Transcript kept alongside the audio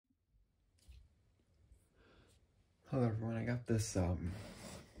Hello everyone, I got this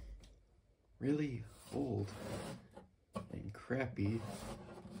really old and crappy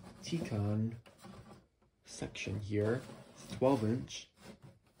T-Con section here. It's 12-inch,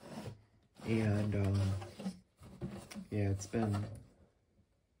 and yeah, it's been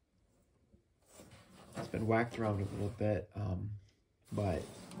whacked around a little bit, but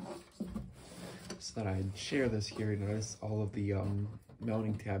just thought I'd share this here. Notice all of the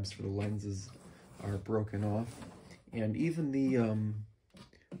mounting tabs for the lenses are broken off. And even the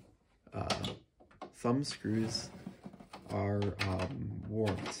thumb screws are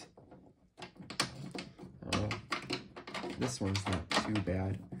warped. This one's not too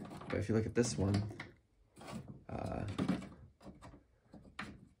bad, but if you look at this one,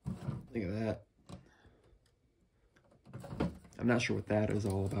 look at that. I'm not sure what that is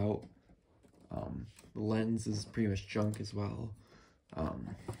all about. The lens is pretty much junk as well.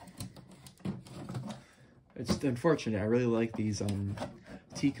 It's unfortunate. I really like these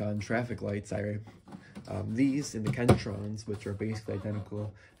T-Con traffic lights. These and the Kentrons, which are basically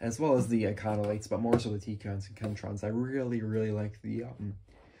identical, as well as the Iconolights, but more so the T-Cons and Kentrons. I really like the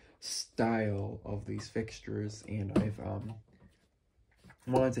style of these fixtures, and I've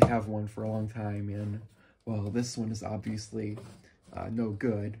wanted to have one for a long time. And well, this one is obviously no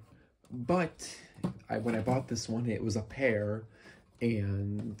good, but when I bought this one, it was a pair,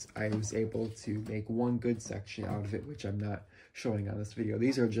 and I was able to make one good section out of it, which I'm not showing on this video.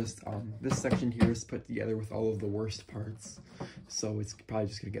 These are just, this section here is put together with all of the worst parts, so it's probably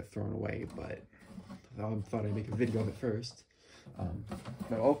just gonna get thrown away, but I thought I'd make a video of it first.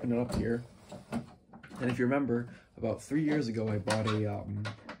 Now I'll open it up here, and if you remember, about 3 years ago, I bought a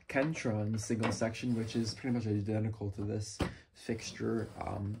Kentron single section, which is pretty much identical to this fixture,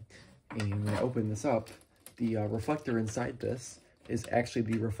 and when I open this up, the reflector inside this is actually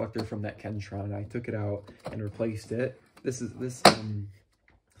the reflector from that Kentron. I took it out and replaced it. This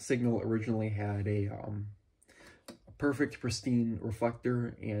Signal originally had a perfect pristine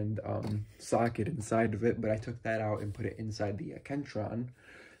reflector and socket inside of it, but I took that out and put it inside the Kentron,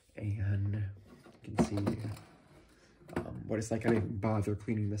 and you can see what it's like. I didn't even bother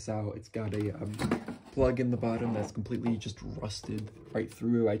cleaning this out. It's got a plug in the bottom that's completely just rusted right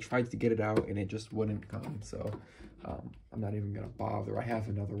through. I tried to get it out and it just wouldn't come, so I'm not even gonna bother. I have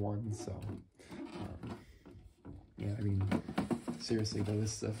another one, so yeah, I mean, seriously though,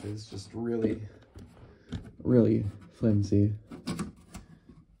 this stuff is just really flimsy.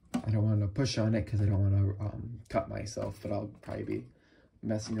 I don't want to push on it because I don't want to cut myself, but I'll probably be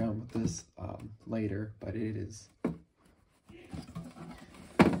messing around with this later, but it is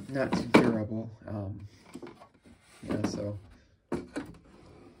not too durable. Yeah, so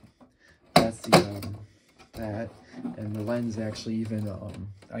that's the that, and the lens actually even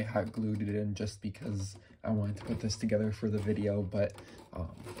I hot glued it in just because I wanted to put this together for the video, but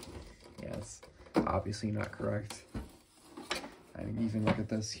yeah, it's obviously not correct. I mean, even look at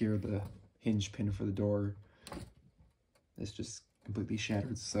this here, the hinge pin for the door is just completely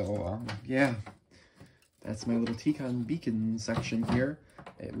shattered. So yeah, that's my little T-Con beacon section here.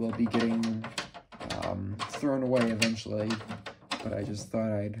 It will be getting thrown away eventually, but I just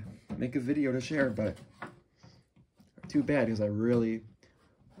thought I'd make a video to share. But too bad, because I really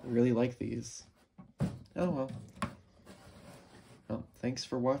like these. Oh well. Well, thanks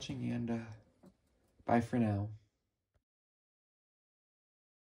for watching, and bye for now.